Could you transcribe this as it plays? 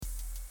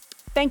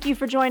Thank you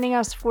for joining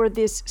us for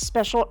this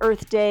special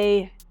Earth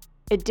Day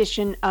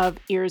edition of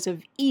Ears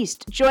of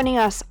East. Joining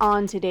us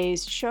on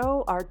today's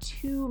show are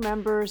two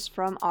members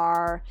from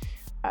our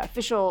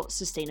official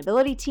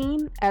sustainability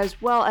team,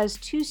 as well as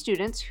two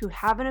students who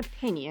have an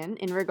opinion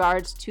in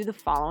regards to the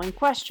following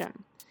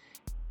question.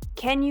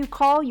 Can you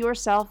call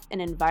yourself an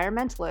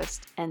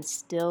environmentalist and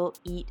still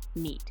eat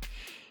meat?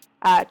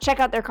 Check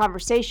out their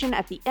conversation.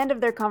 At the end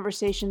of their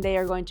conversation, they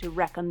are going to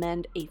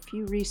recommend a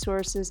few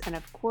resources, and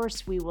of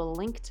course, we will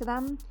link to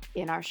them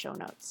in our show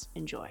notes.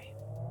 Enjoy.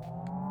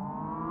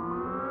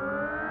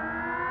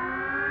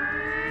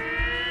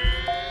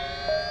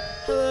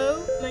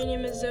 Hello, my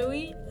name is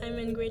Zoe. I'm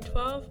in grade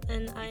 12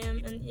 and I am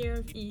an Ear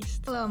of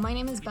East. Hello, my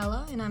name is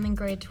Bella and I'm in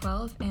grade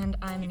 12 and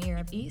I'm an Ear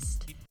of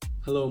East.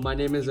 Hello, my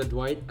name is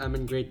Dwight. I'm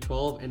in grade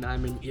 12 and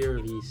I'm an Ear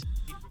of East.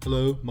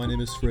 Hello, my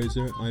name is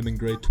Fraser. I'm in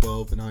grade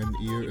 12 and I'm an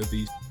Ear of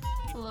East.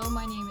 Hello,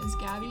 my name is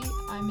Gabby.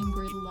 I'm in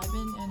grade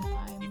 11 and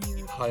I'm an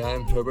Ear. Hi,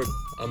 I'm Herbert.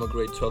 I'm a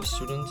grade 12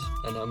 student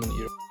and I'm an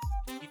Ear.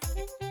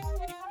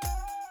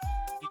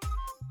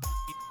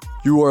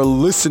 You are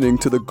listening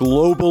to the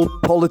Global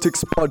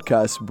Politics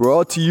Podcast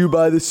brought to you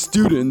by the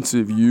students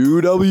of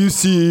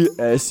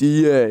UWC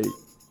SEA.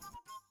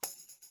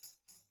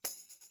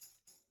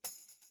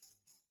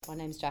 My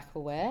name's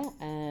Jackal Ware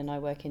and I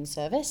work in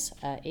service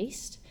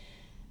East.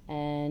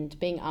 And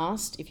being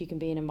asked if you can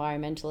be an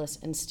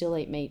environmentalist and still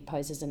eat meat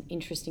poses an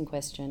interesting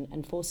question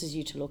and forces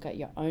you to look at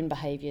your own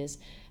behaviours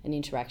and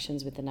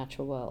interactions with the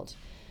natural world.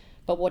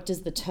 But what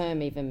does the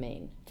term even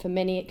mean? For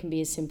many, it can be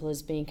as simple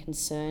as being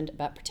concerned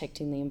about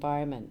protecting the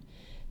environment.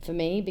 For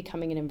me,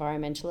 becoming an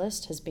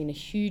environmentalist has been a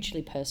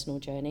hugely personal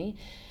journey,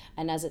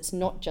 and as it's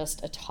not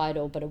just a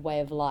title but a way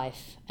of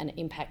life, and it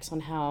impacts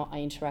on how I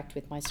interact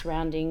with my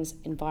surroundings,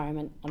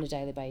 environment on a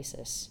daily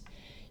basis.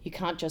 You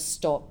can't just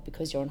stop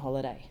because you're on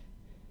holiday.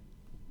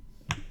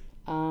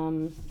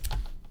 I'm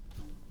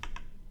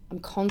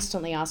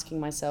constantly asking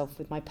myself,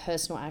 would my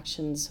personal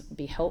actions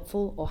be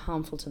helpful or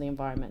harmful to the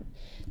environment?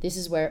 This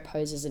is where it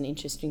poses an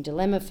interesting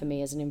dilemma for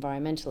me as an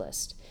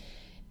environmentalist.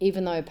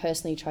 Even though I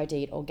personally try to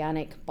eat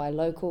organic, buy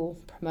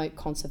local, promote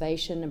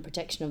conservation and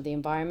protection of the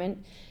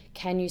environment,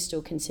 can you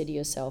still consider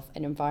yourself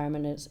an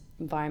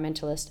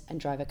environmentalist and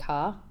drive a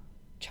car,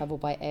 travel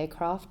by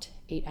aircraft,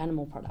 eat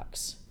animal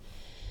products?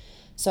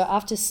 So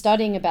after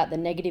studying about the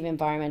negative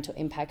environmental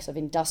impacts of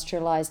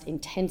industrialized,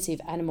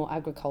 intensive animal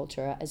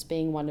agriculture as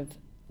being one of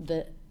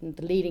the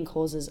leading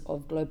causes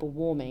of global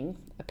warming,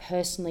 I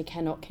personally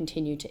cannot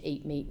continue to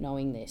eat meat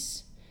knowing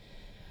this.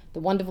 The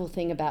wonderful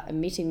thing about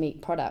emitting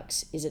meat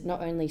products is it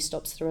not only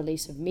stops the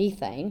release of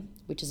methane,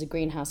 which is a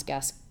greenhouse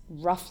gas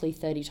roughly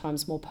 30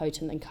 times more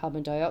potent than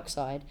carbon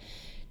dioxide,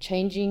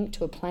 changing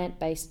to a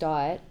plant-based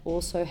diet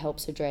also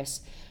helps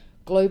address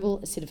global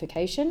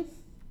acidification,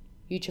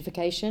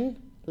 eutrophication,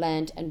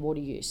 land and water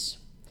use.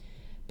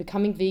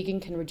 Becoming vegan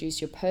can reduce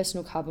your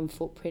personal carbon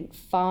footprint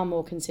far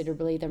more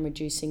considerably than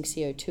reducing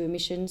CO2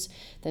 emissions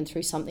than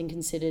through something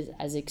considered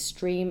as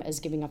extreme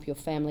as giving up your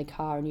family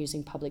car and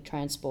using public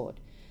transport.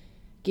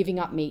 Giving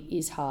up meat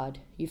is hard.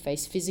 You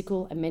face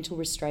physical and mental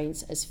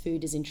restraints as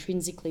food is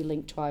intrinsically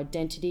linked to our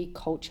identity,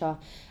 culture,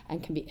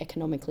 and can be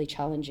economically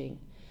challenging.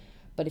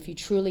 But if you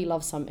truly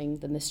love something,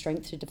 then the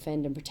strength to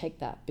defend and protect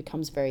that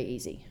becomes very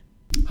easy.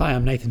 Hi,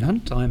 I'm Nathan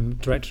Hunt. I'm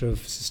Director of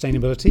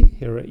Sustainability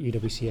here at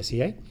UWC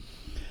SEA.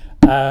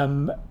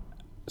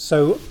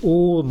 So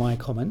all my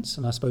comments,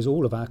 and I suppose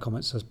all of our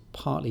comments, are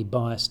partly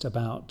biased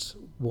about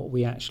what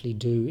we actually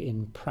do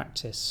in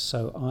practice.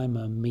 So I'm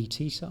a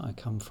meat eater. I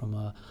come from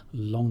a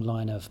long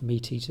line of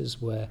meat eaters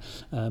where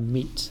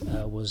meat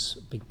was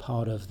a big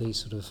part of the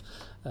sort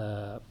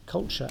of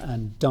culture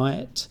and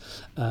diet.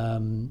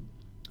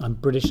 I'm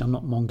British, I'm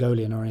not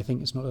Mongolian or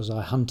anything. It's not as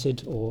I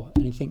hunted or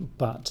anything,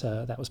 but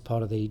that was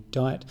part of the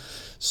diet.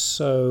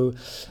 So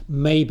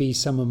maybe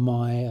some of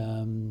my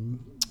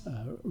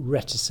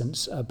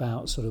reticence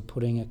about sort of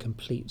putting a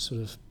complete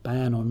sort of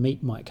ban on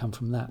meat might come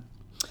from that.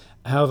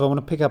 However, I want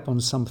to pick up on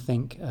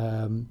something.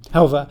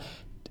 However,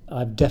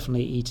 I've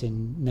definitely eat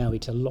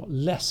a lot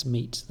less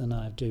meat than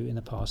I do in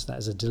the past. That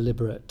is a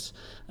deliberate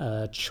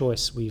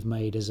choice we've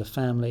made as a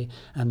family,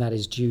 and that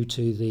is due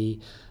to the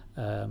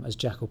as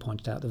Jackal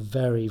pointed out, the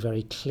very,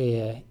 very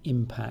clear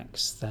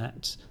impacts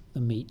that the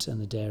meat and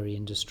the dairy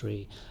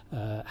industry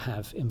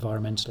have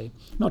environmentally,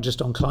 not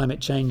just on climate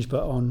change,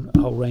 but on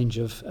a whole range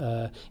of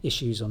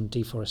issues on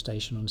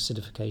deforestation, on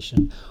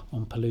acidification,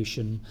 on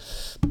pollution.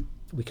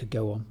 We could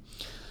go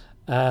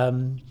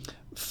on.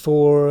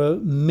 For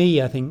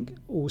me, I think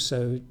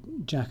also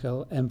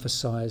Jackal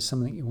emphasised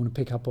something you want to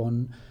pick up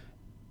on.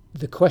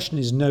 The question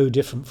is no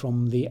different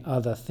from the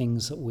other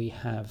things that we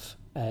have,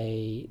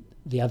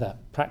 the other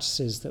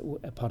practices that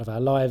are part of our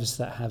lives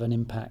that have an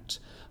impact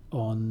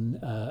on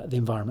the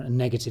environment, a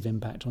negative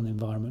impact on the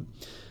environment.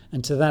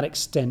 And to that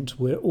extent,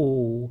 we're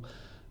all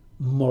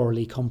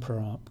morally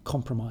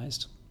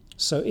compromised.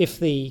 So if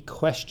the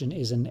question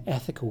is an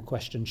ethical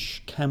question,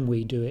 can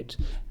we do it?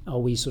 Are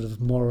we sort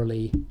of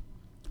morally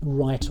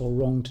right or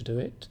wrong to do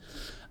it?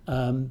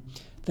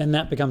 Then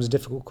that becomes a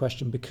difficult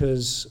question,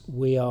 because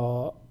we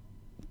are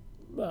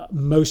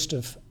most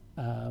of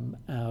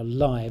our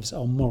lives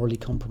are morally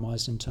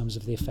compromised in terms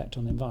of the effect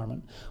on the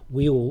environment.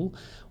 We all,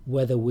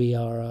 whether we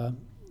are a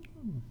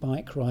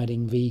bike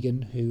riding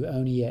vegan who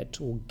only ate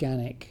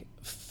organic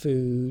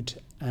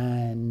food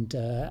and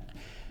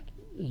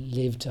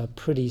lived a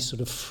pretty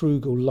sort of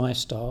frugal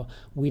lifestyle,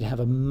 we'd have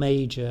a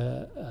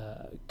major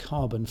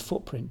carbon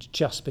footprint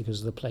just because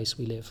of the place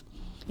we live.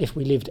 If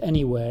we lived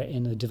anywhere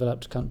in a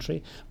developed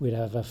country, we'd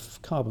have a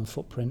carbon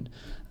footprint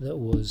that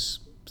was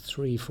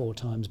 3-4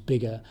 times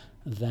bigger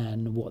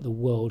than what the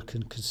world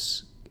can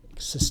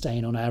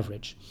sustain on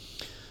average.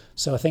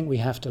 So I think we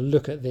have to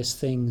look at these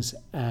things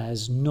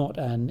as not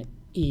an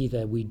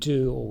either we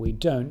do or we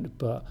don't,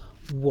 but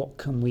what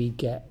can we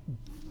get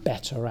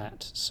better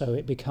at? So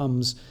it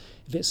becomes,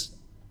 if it's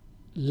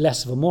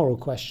less of a moral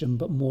question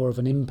but more of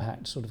an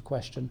impact sort of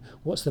question,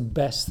 what's the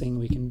best thing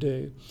we can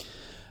do?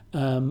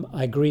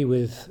 I agree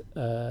with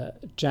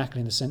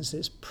Jacqueline in the sense that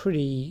it's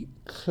pretty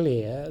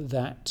clear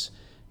that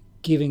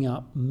giving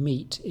up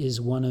meat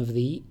is one of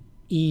the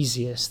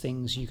easiest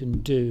things you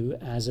can do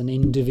as an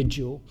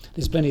individual.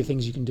 There's plenty of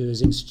things you can do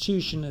as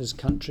institutions, as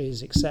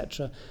countries,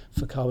 etc.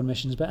 for carbon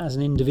emissions, but as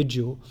an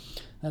individual,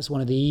 that's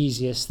one of the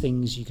easiest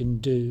things you can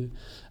do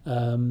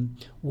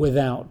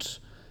without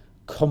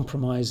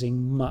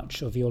compromising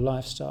much of your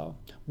lifestyle.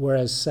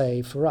 Whereas,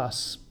 say, for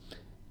us,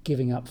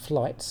 giving up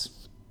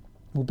flights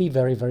will be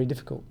very, very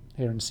difficult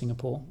here in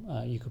Singapore.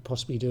 You could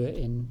possibly do it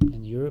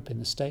in Europe, in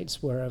the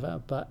States,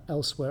 wherever, but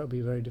elsewhere it will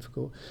be very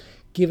difficult.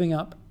 Giving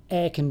up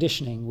air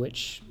conditioning,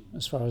 which,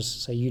 as far as,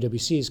 say,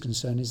 UWC is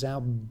concerned, is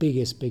our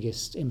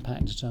biggest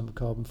impact in terms of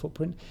carbon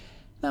footprint,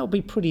 that will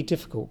be pretty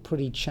difficult,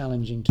 pretty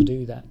challenging to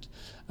do that.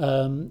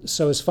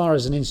 So as far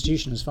as an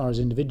institution, as far as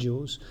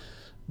individuals,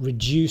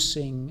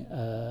 reducing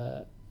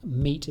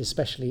meat,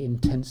 especially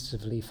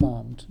intensively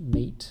farmed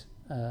meat,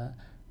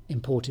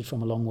 imported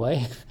from a long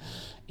way,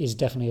 is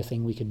definitely a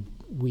thing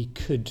we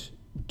could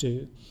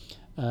do.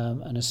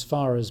 And as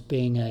far as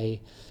being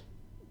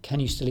can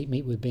you still eat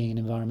meat with being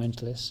an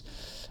environmentalist?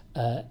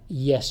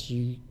 Yes,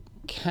 you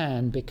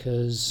can,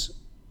 because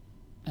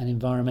an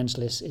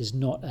environmentalist is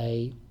not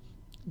a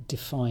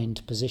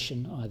defined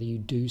position. Either you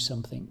do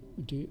something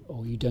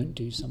or you don't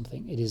do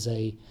something. It is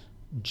a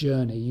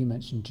journey. You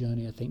mentioned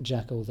journey, I think,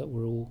 Jackal, that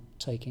we're all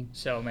taking.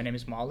 So my name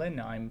is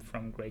Marlon. I'm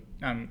from Great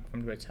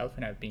South,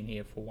 and I've been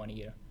here for 1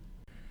 year.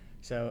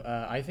 So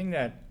I think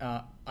that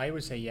I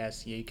would say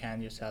yes, you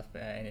can yourself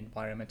an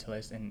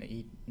environmentalist and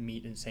eat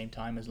meat at the same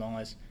time, as long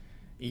as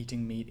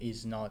eating meat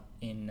is not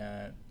in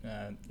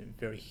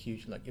very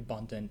huge, like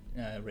abundant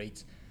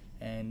rates.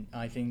 And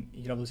I think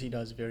UWC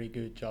does a very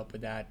good job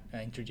with that,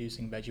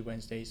 introducing Veggie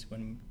Wednesdays,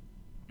 when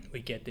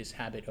we get this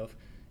habit of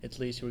at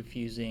least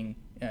refusing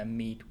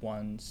meat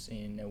once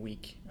in a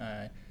week.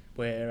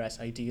 Whereas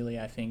ideally,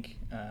 I think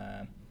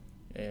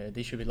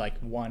there should be like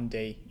 1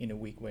 day in a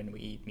week when we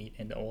eat meat,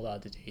 and all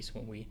other days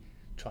when we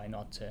try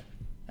not to.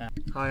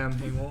 Hi, I'm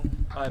Hengwol.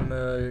 I'm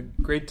a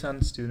grade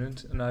 10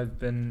 student, and I've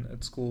been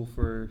at school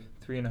for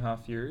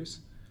 3.5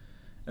 years.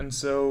 And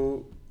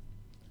so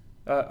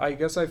I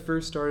guess I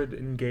first started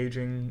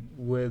engaging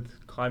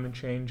with climate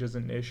change as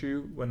an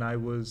issue when I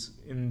was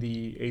in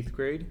the 8th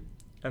grade.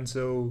 And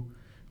so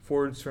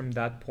forwards from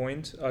that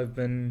point,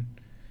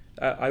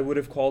 I would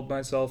have called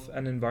myself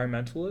an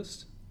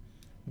environmentalist.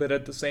 But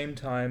at the same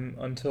time,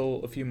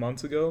 until a few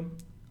months ago,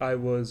 I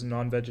was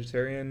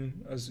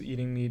non-vegetarian. I was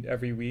eating meat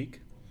every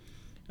week.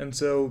 And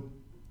so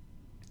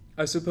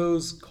I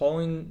suppose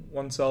calling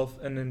oneself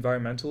an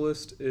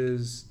environmentalist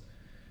is,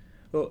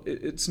 well,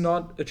 it's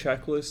not a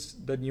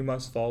checklist that you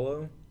must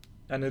follow,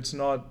 and it's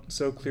not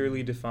so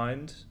clearly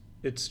defined.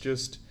 It's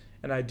just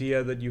an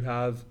idea that you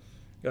have.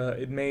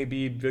 It may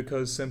be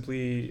because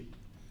simply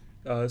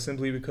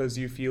because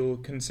you feel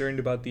concerned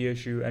about the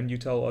issue and you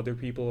tell other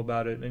people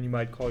about it, and you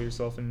might call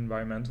yourself an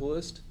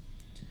environmentalist.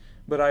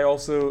 But I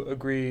also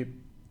agree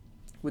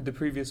with the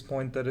previous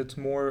point that it's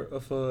more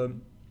of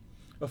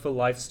a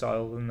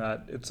lifestyle than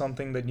that. It's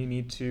something that you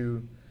need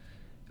to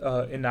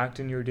enact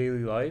in your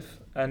daily life,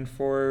 and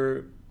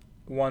for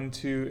one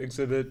to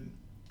exhibit,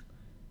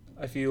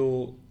 I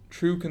feel,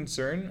 true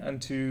concern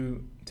and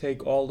to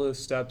take all the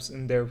steps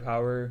in their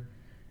power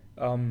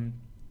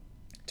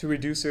to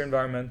reduce their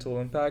environmental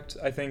impact.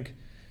 I think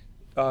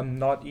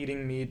not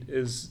eating meat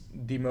is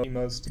the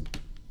most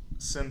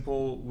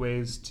simple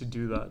ways to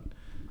do that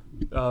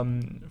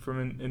from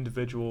an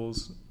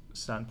individual's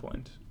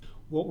standpoint.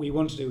 What we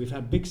want to do, we've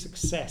had big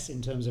success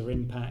in terms of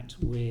impact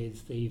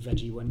with the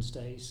Veggie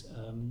Wednesdays.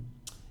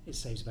 It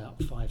saves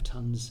about 5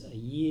 tons a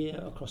year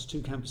across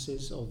 2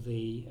 campuses of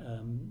the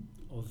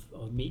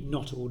of meat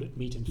not ordered,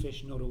 meat and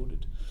fish not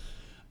ordered.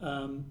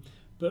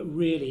 But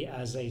really,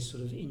 as a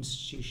sort of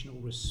institutional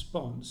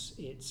response,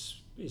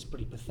 it's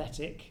pretty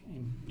pathetic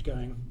in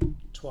going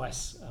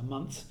twice a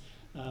month.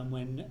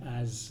 When,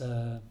 as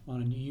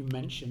you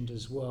mentioned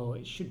as well,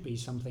 it should be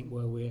something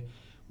where we're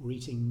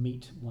eating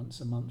meat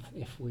once a month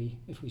if we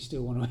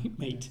still want to eat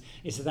meat.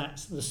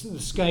 That's the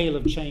scale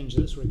of change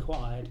that's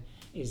required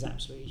is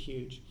absolutely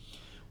huge.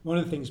 One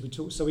of the things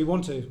we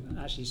want to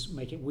actually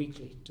make it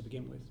weekly to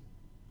begin with.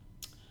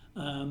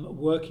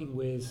 working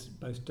with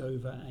both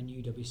Dover and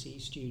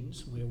UWC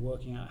students. We're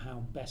working out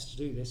how best to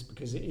do this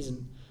because it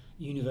isn't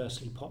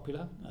universally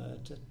popular,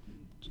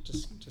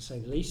 to say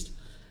the least,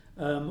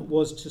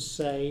 was to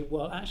say,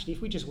 well, actually,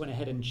 if we just went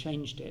ahead and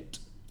changed it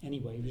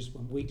anyway, we just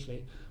went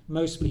weekly,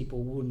 most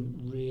people wouldn't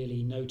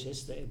really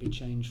notice that it'd be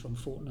changed from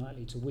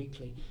fortnightly to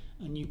weekly.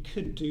 And you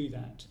could do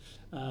that,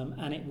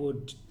 and it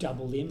would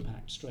double the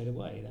impact straight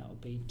away. That would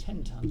be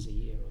 10 tonnes a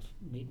year of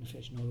meat and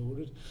fish not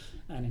ordered.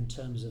 And in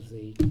terms of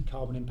the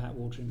carbon impact,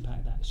 water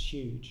impact, that's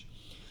huge.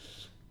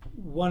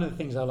 One of the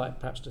things I like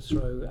perhaps to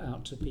throw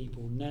out to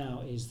people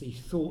now is the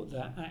thought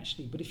that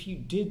actually, but if you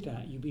did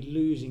that, you'd be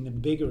losing the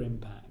bigger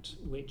impact,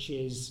 which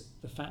is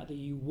the fact that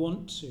you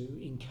want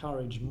to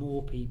encourage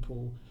more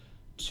people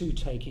to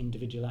take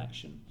individual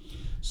action.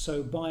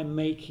 So by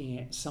making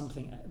it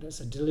something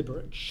that's a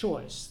deliberate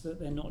choice that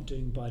they're not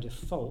doing by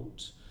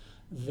default,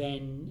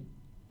 then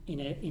in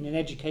an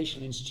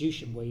educational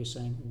institution where you're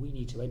saying we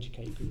need to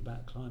educate people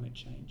about climate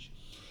change,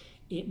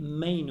 it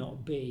may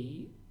not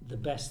be the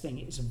best thing.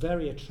 It's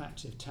very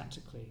attractive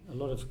tactically. A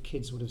lot of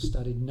kids would have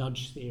studied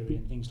nudge theory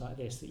and things like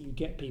this, that you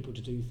get people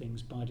to do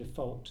things by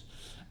default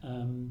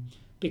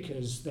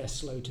because they're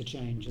slow to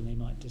change and they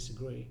might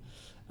disagree.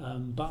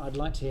 But I'd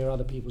like to hear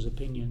other people's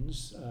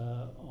opinions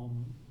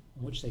on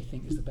which they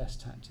think is the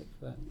best tactic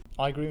for that.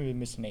 I agree with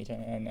Mr.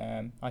 Nathan,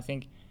 and I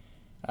think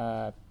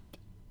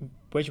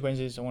Veg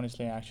Wednesday is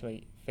honestly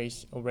actually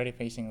already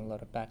facing a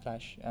lot of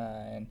backlash,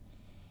 and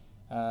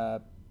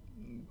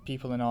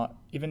people are not,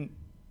 even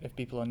if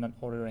people are not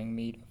ordering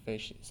meat or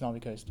fish, it's not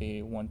because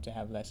they want to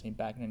have less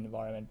impact on the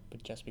environment,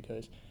 but just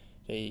because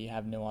they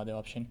have no other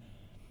option.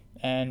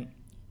 And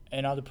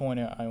another point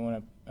I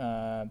want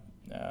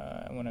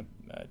to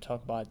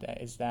talk about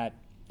that is that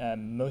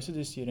most of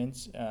the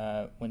students,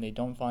 when they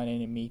don't find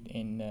any meat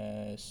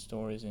in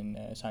stores in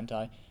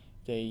Santai,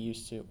 they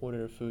used to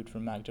order food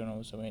from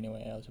McDonald's or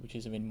anywhere else, which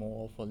is even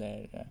more awful.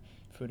 Their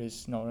food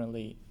is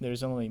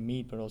there's not only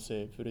meat, but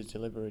also food is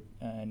delivered,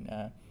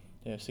 and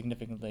it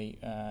significantly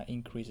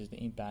increases the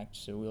impact.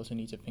 So we also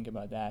need to think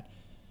about that.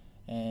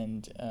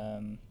 And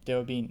there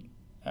have been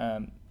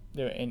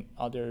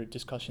other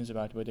discussions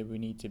about whether we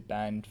need to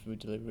ban food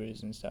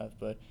deliveries and stuff,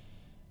 but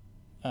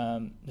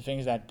the thing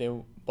is that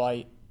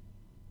by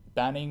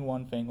banning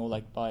one thing, or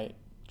like by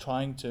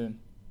trying to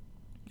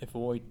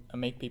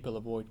make people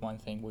avoid one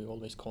thing, we're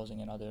always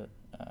causing another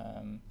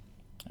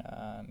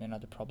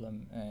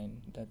problem,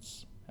 and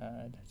that's.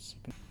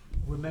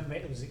 Remember,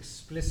 it was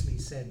explicitly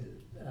said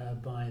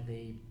by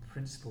the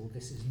principal,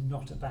 this is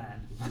not a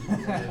ban.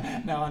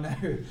 Now I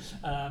know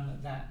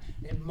that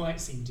it might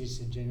seem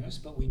disingenuous,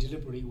 but we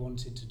deliberately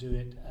wanted to do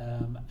it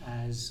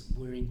as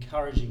we're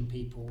encouraging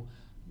people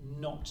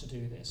not to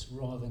do this,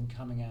 rather than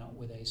coming out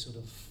with a sort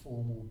of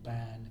formal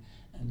ban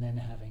and then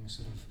having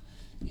sort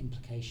of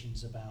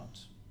implications about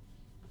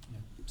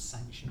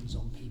sanctions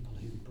on people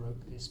who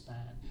broke this ban,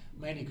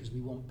 mainly because we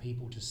want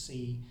people to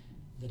see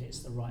that it's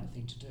the right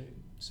thing to do.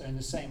 So in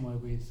the same way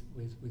with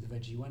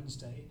Veggie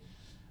Wednesday,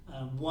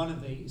 one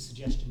of the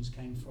suggestions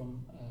came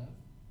from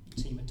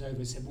the team at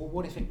Dover, said, well,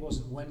 what if it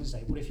wasn't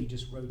Wednesday? What if you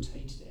just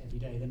rotated it every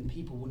day? Then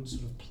people wouldn't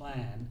sort of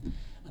plan,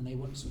 and they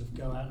wouldn't sort of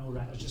go out and all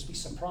that. It would just be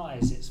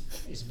surprised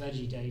it's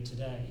Veggie Day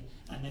today,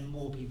 and then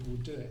more people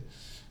would do it.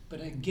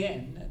 But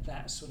again,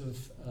 that sort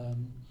of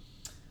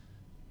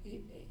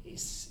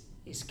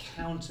is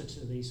counter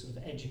to the sort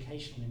of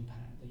educational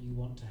impact that you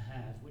want to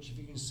have, which if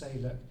you can say,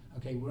 look,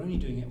 okay, we're only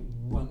doing it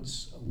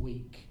once a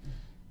week,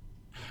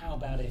 how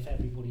about if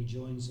everybody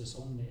joins us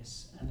on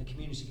this, and the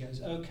community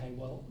goes, okay,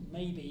 well,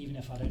 maybe even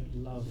if I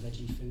don't love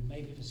veggie food,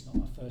 maybe if it's not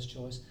my first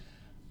choice,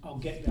 I'll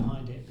get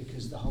behind it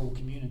because the whole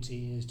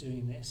community is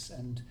doing this,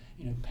 and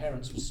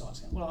parents will start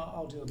saying, well,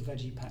 I'll do a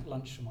veggie packed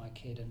lunch for my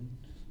kid, and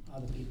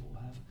other people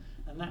have.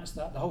 And that's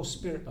the whole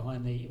spirit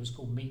behind it was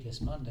called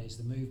Meatless Mondays.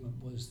 The movement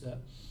was that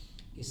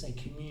it's a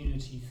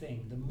community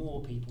thing. The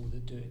more people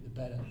that do it, the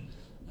better.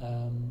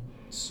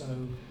 So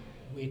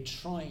we're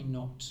trying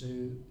not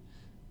to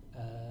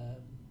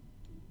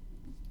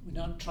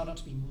try not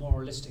to be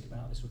moralistic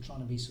about this. We're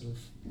trying to be sort of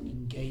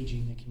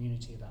engaging the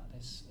community about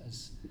this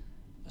as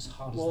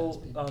hard as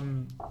that's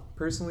been.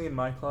 Personally, in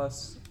my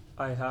class,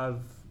 I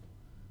have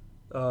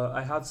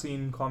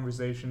seen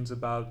conversations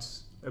about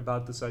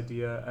this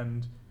idea,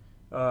 and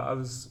I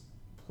was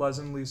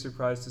pleasantly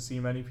surprised to see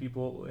many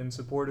people in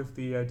support of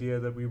the idea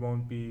that we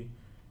won't be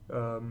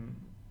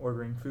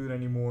ordering food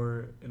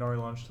anymore in our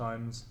lunch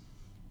times,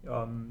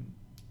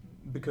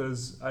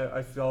 because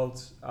I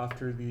felt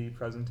after the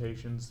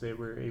presentations they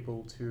were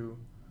able to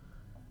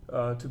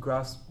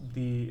grasp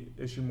the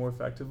issue more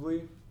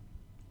effectively.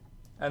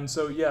 And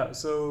so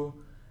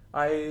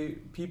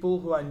people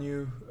who I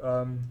knew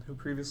who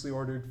previously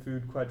ordered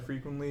food quite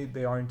frequently,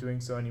 they aren't doing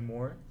so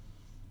anymore,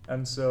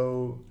 and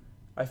so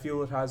I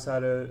feel it has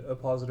had a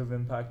positive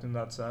impact in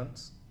that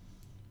sense.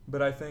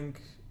 But I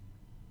think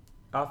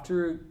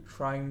after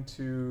trying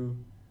to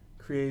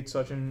create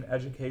such an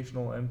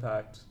educational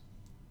impact,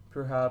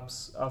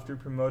 perhaps after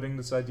promoting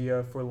this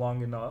idea for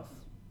long enough,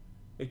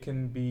 it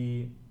can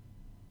be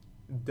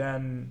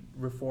then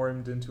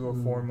reformed into a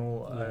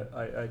formal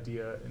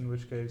idea, in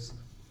which case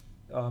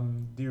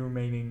the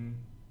remaining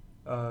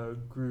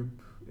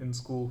group in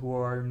school who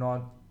are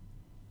not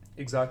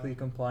exactly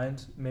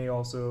compliant may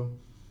also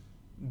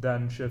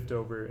then shift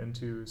over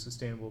into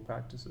sustainable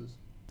practices.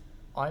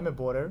 I'm a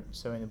boarder,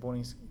 so in the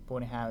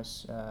boarding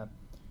house,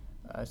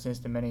 since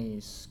the many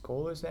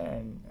scholars there,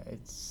 and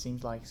it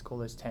seems like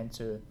scholars tend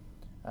to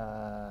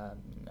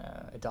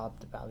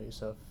adopt the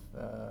values of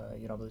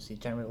UWC,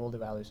 generally all the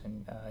values,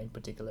 and in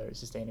particular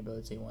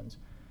sustainability ones,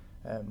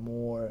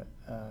 more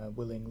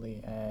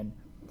willingly, and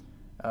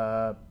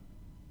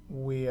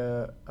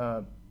we're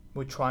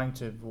trying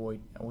to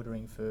avoid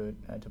ordering food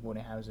to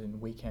boarding houses in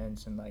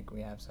weekends, and like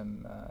we have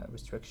some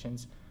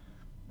restrictions.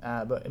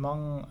 But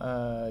among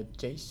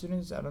J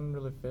students, I don't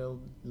really feel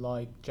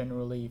like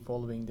generally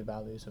following the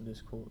values of the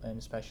school, and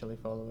especially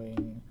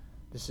following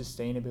the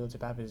sustainability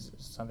path is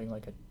something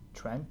like a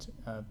trend.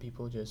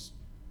 People just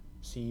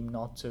seem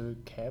not to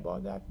care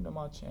about that no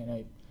much.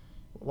 And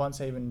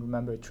once I even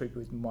remember a trip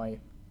with one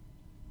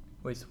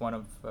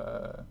of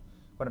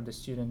the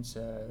students,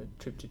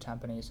 trip to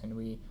Tampines, and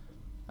we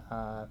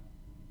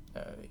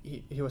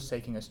he was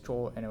taking a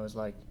straw, and it was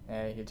like,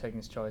 hey, you're taking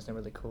a straw, it's not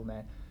really cool,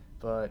 man.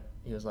 But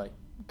he was like,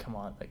 come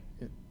on, like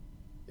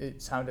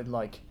it sounded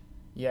like,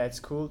 yeah, it's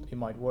cool, it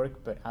might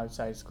work, but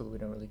outside school we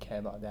don't really care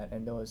about that,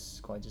 and that was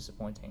quite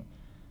disappointing.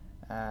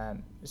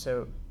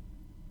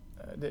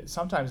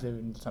 Sometimes there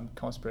have been some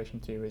conspiracy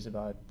theories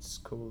about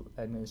school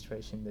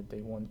administration that they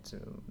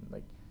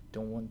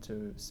don't want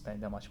to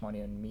spend that much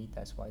money on meat,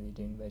 that's why they're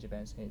doing veg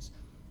events.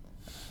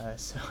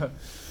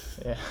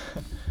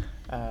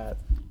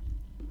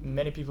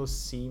 Many people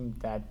seem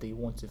that they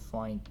want to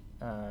find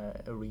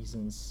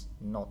reasons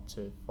not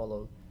to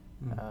follow,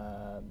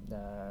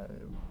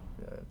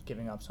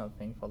 giving up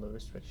something, follow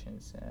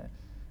restrictions,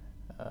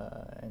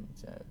 and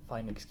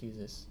find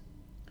excuses.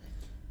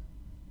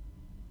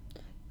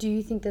 Do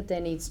you think that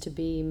there needs to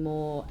be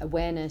more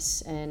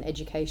awareness and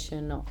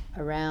education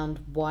around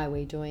why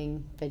we're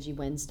doing Veggie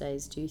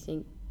Wednesdays? Do you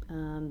think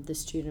the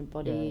student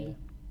body?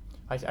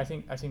 I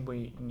think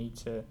we need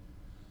to,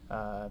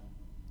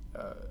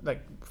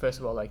 first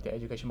of all, like the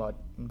education about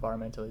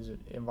environment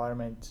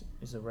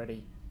is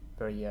already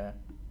very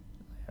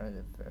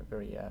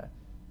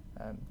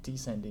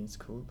decent in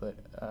school, but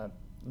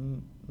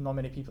not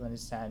many people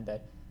understand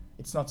that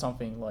it's not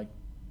something like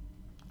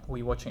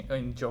we watching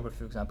in geography,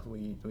 for example.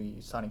 We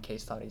studying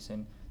case studies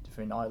in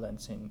different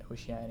islands in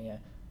Oceania,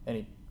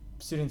 and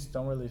students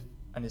don't really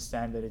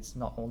understand that it's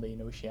not only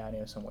in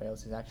Oceania or somewhere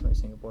else. It's actually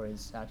Singapore.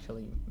 It's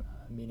actually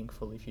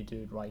meaningful if you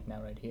do it right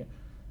now, right here.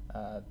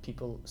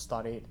 People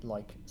study it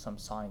like some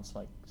science,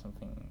 like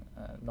something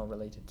not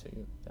related to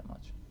you that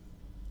much.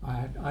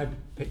 I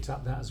picked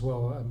up that as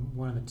well.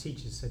 One of the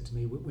teachers said to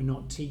me, we're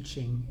not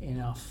teaching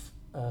enough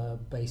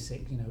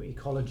basic,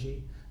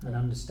 ecology and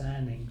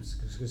understanding,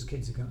 because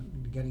kids are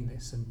getting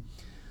this. And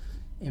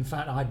in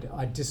fact,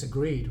 I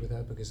disagreed with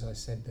her, because I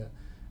said that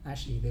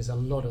actually there's a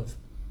lot of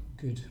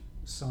good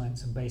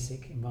science and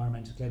basic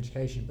environmental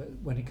education, but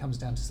when it comes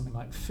down to something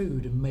like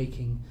food and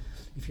making,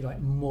 if you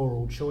like,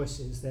 moral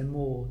choices, they're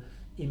more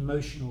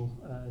emotional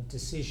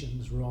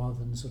decisions rather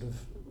than sort of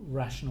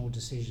rational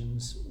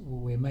decisions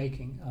we're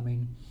making. I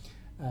mean,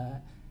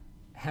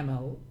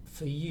 Hamel,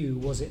 for you,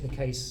 was it the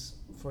case,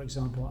 for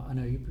example, I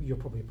know you're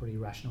probably a pretty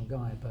rational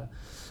guy, but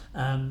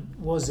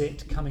was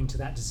it coming to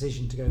that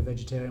decision to go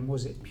vegetarian,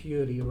 was it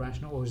purely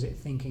irrational, or was it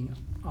thinking,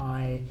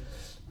 I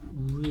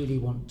really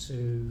want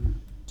to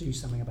do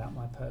something about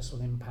my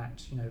personal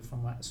impact,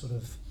 from that sort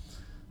of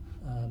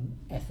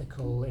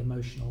ethical,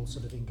 emotional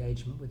sort of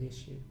engagement with the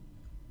issue?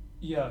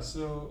 Yeah,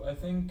 so I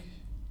think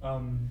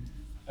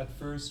at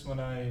first when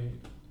I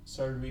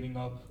started reading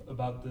up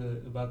about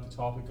the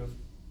topic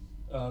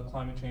of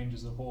climate change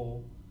as a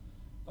whole,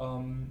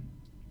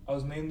 I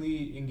was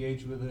mainly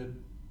engaged with it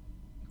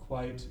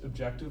quite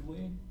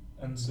objectively,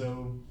 and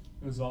so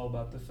it was all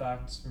about the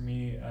facts for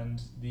me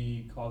and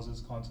the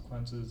causes,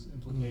 consequences,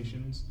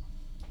 implications.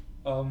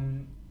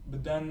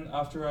 But then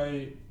after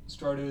I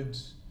started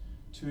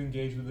to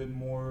engage with it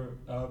more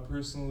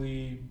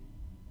personally,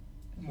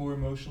 more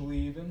emotionally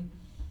even,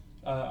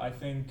 I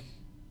think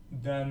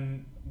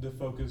then the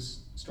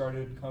focus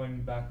started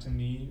coming back to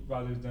me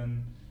rather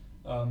than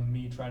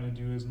me trying to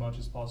do as much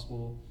as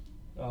possible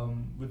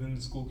within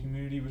the school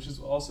community, which is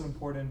also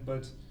important,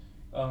 but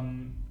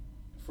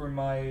for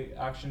my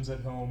actions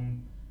at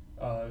home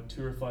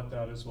to reflect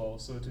that as well.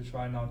 So to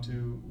try not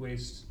to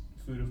waste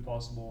food if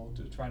possible,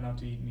 to try not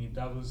to eat meat.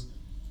 That was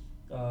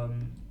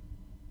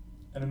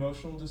an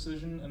emotional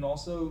decision, and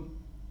also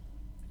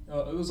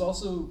it was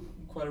also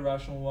quite a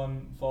rational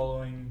one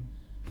following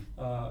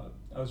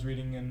I was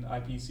reading an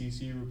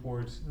IPCC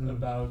report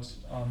about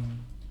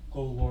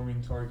global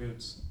warming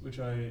targets, which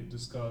I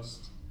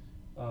discussed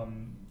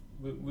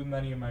with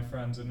many of my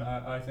friends, and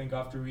I think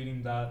after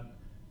reading that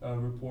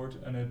report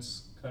and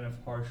its kind of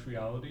harsh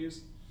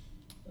realities,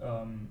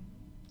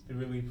 it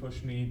really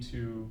pushed me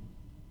to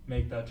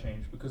make that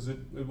change, because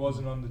it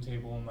wasn't on the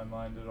table in my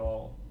mind at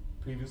all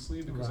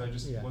previously because Right, I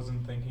just yeah.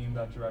 wasn't thinking in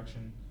that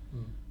direction.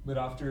 But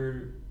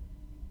after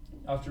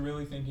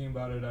really thinking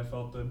about it, I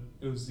felt that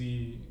it was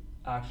the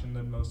action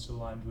that most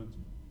aligned with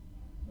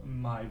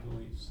my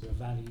beliefs. A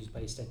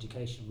values-based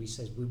education, we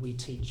said we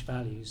teach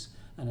values,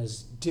 and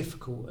as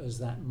difficult as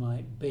that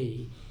might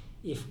be,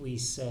 if we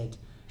said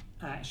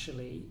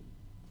actually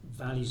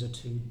values are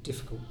too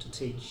difficult to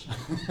teach,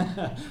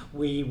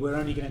 we're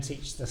only going to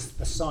teach the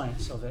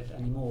science of it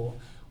anymore,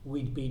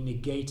 we'd be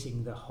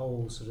negating the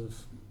whole sort of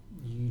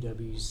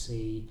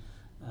UWC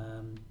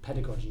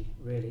pedagogy,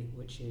 really,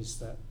 which is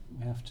that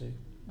we have to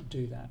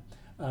do that.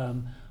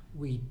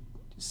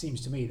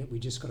 Seems to me that we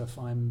just got to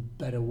find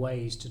better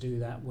ways to do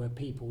that, where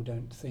people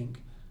don't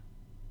think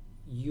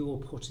you're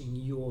putting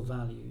your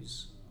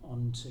values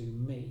onto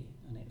me,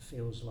 and it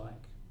feels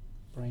like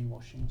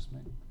brainwashing or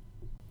something.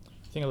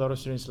 I think a lot of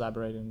students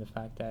elaborate on the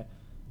fact that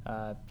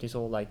this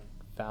whole like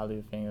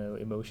value thing or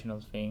emotional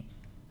thing,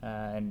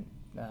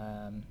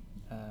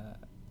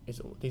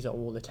 these are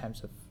all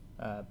attempts of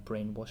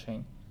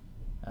brainwashing.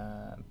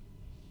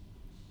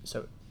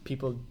 So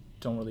people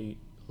don't really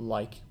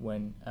like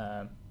when,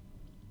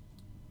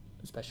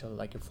 especially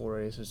like if there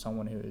is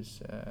someone who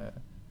is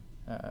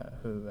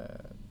who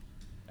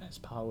has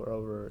power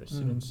over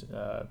students,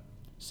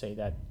 say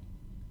that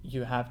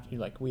you have to,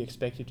 like, we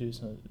expect you to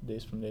do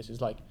this from this. It's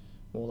like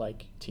more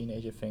like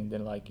teenager thing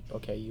than like,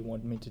 okay, you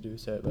want me to do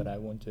so, but I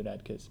won't do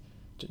that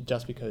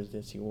just because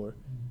that's your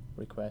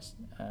request.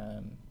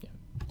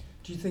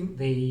 Do you think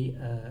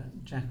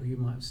Jackal, you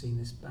might have seen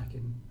this back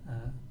in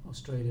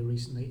Australia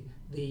recently,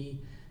 the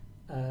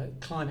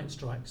climate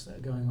strikes that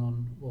are going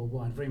on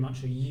worldwide, very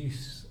much a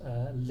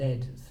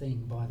youth-led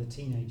thing by the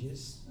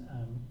teenagers,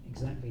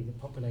 exactly the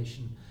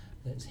population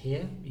that's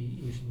here,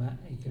 you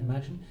can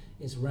imagine,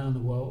 is around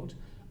the world.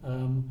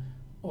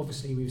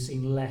 Obviously, we've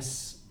seen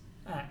less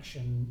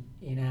action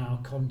in our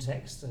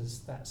context, as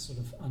that's sort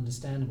of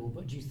understandable,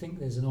 but do you think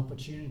there's an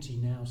opportunity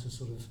now to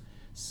sort of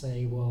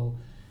say, well,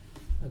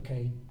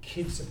 okay,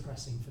 kids are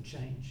pressing for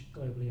change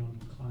globally on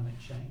climate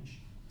change,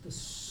 the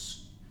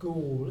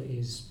school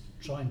is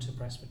trying to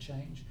press for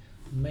change,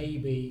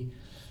 maybe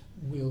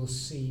we'll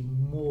see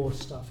more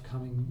stuff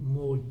coming,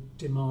 more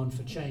demand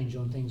for change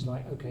on things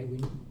like, okay,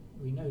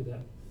 we know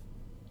that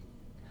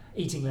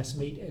eating less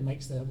meat, it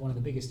makes one of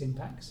the biggest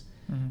impacts.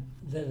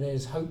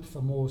 There's hope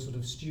for more sort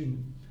of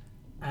student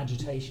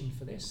agitation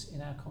for this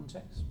in our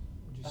context.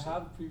 I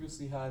have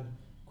previously had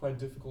quite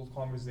difficult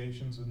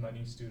conversations with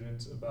many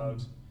students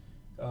about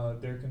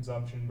their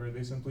consumption, where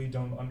they simply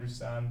don't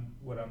understand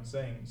what I'm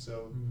saying.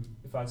 So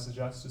if I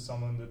suggest to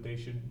someone that they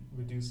should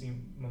reduce the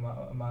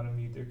amount of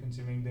meat they're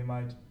consuming, they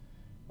might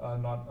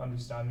not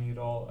understand me at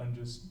all and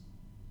just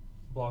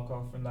block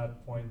off from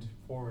that point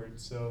forward.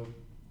 So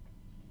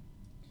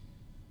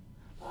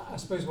I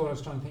suppose what I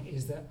was trying to think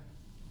is that,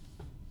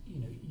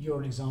 you're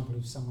an example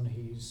of someone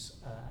who's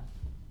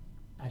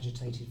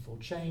agitated for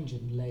change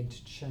and led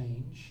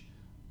change.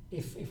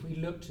 If we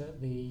looked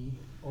at the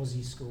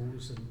Aussie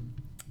schools and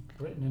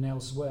Britain and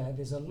elsewhere,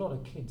 there's a lot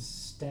of kids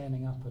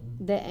standing up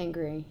and... They're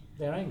angry.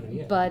 They're angry,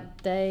 yeah. But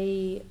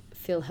they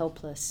feel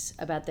helpless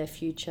about their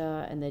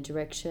future and their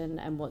direction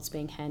and what's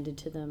being handed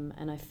to them.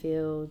 And I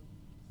feel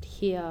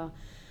here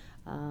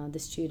the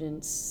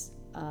students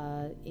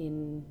are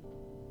in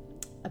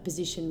a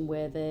position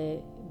where they're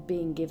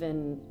being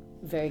given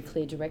very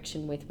clear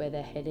direction with where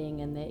they're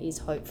heading, and there is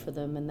hope for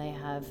them, and they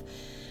have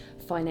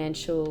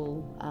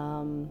financial,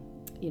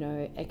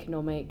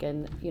 economic,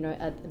 and,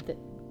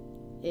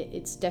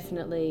 it's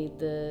definitely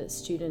the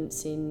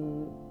students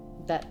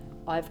that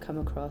I've come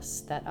across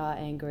that are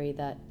angry,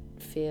 that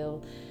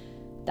feel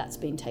that's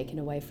been taken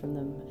away from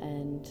them,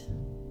 and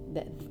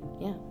that,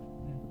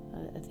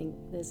 I think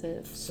there's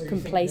a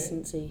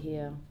complacency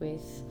here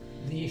with...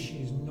 The issue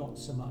is not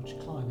so much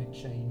climate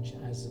change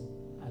as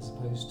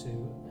opposed to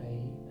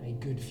a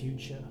good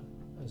future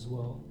as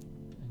well,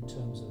 in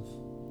terms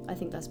of... I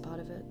think that's part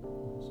of it.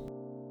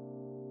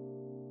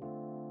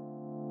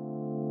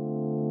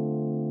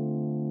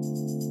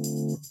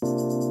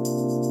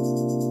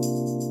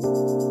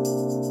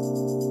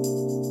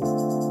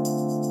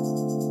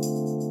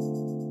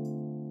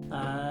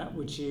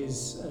 Which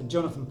is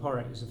Jonathan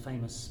Porritt, who's he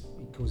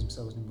calls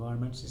himself an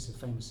environmentalist,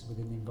 famous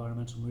within the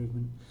environmental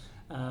movement.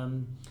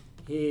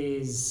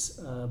 His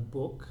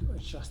book,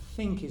 which I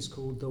think is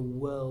called The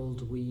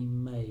World We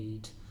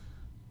Made,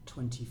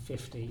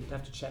 2050. You'd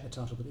have to check the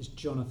title, but it's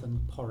Jonathan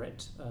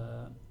Porritt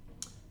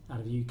out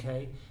of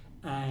UK.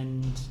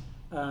 And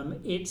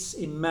it's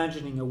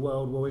imagining a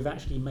world where we've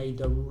actually made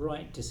the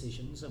right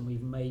decisions, and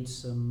we've made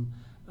some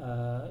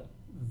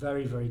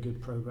very, very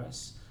good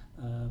progress.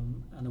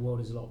 And the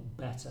world is a lot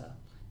better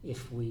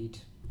if we'd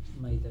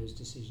made those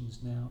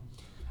decisions now.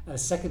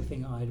 Second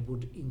thing I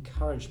would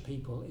encourage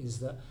people is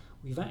that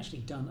we've actually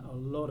done a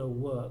lot of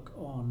work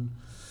on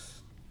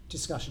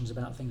discussions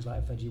about things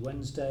like Veggie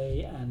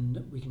Wednesday,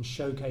 and we can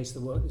showcase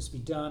the work that's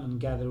been done and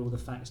gather all the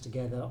facts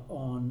together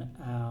on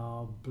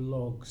our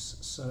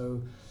blogs.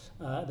 So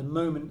at the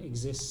moment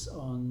exists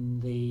on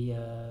the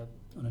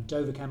on a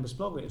Dover campus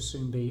blog. It will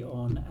soon be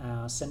on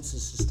our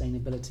Census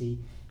Sustainability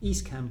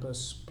East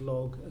Campus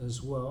blog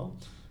as well.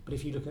 But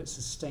if you look at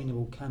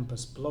Sustainable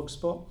Campus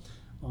Blogspot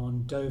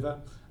on Dover,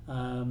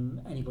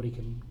 anybody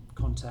can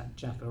contact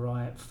Jack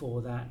Lariat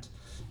for that.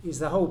 Is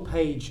the whole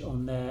page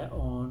on there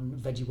on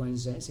Veggie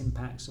Wednesday, its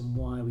impacts and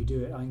why we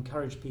do it. I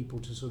encourage people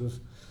to sort of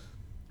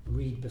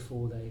read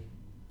before they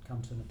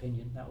come to an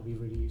opinion. That will be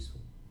really useful.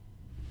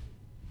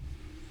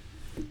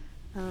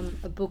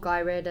 A book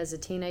I read as a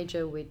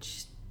teenager,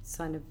 which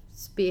kind of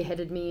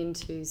spearheaded me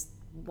into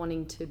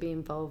wanting to be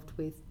involved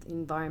with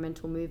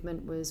environmental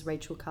movement, was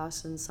Rachel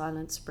Carson's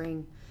Silent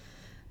Spring,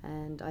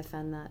 and I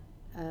found that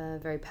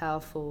very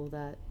powerful,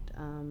 that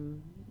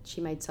she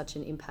made such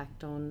an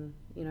impact on,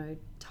 you know,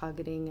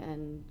 targeting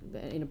and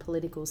in a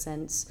political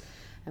sense,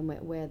 and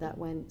where that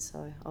went.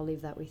 So I'll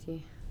leave that with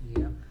you.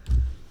 Yeah.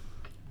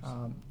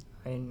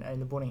 In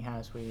the boarding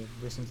house, we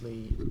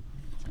recently,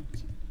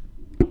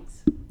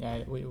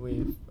 there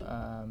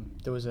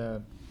was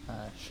a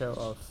show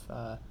of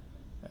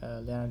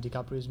Leonardo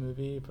DiCaprio's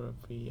movie.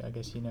 Probably, I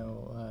guess you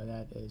know,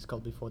 that is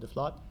called Before the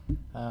Flood.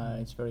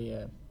 It's very,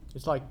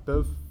 it's like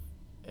both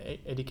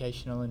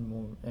educational and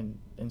more and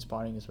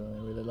inspiring as well.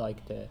 I really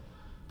like the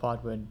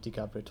part when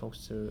DiCaprio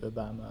talks to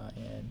Obama,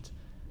 and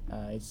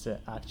it's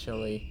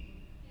actually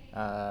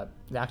the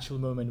actual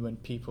moment when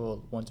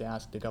people want to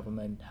ask the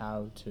government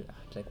how to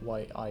act, like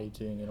what are you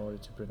doing in order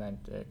to prevent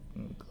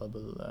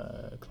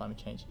global climate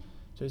change.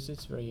 So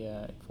it's very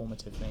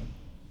informative thing.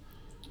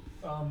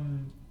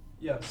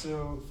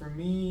 So for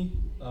me,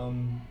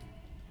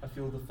 I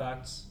feel the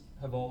facts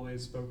have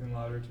always spoken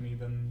louder to me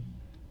than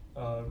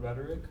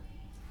rhetoric.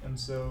 And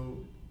so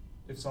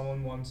if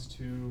someone wants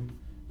to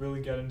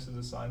really get into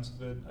the science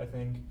of it, I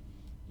think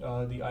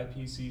the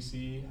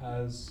IPCC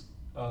has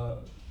a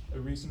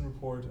recent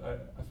report, I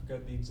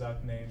forget the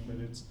exact name, but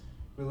it's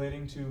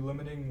relating to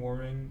limiting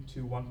warming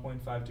to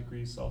 1.5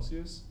 degrees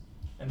Celsius,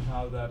 and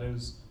how that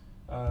is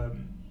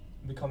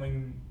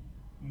becoming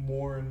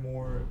more and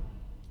more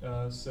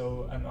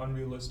so an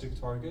unrealistic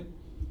target,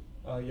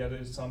 yet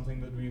it's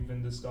something that we've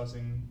been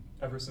discussing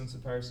ever since the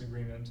Paris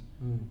Agreement.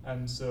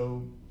 And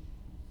so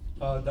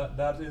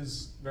that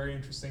is very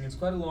interesting. It's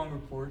quite a long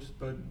report,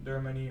 but there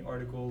are many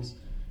articles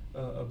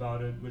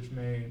about it which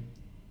may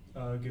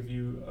give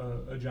you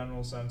a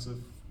general sense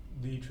of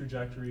the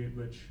trajectory at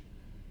which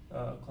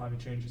climate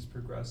change is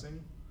progressing.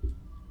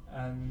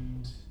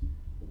 And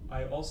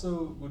I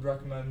also would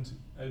recommend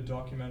a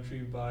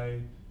documentary by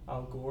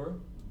Al Gore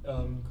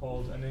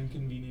called An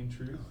Inconvenient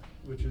Truth,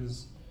 which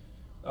is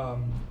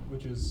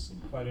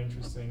quite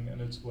interesting,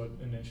 and it's what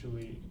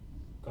initially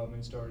got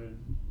me started,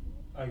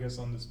 I guess,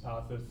 on this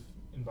path of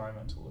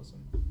environmentalism.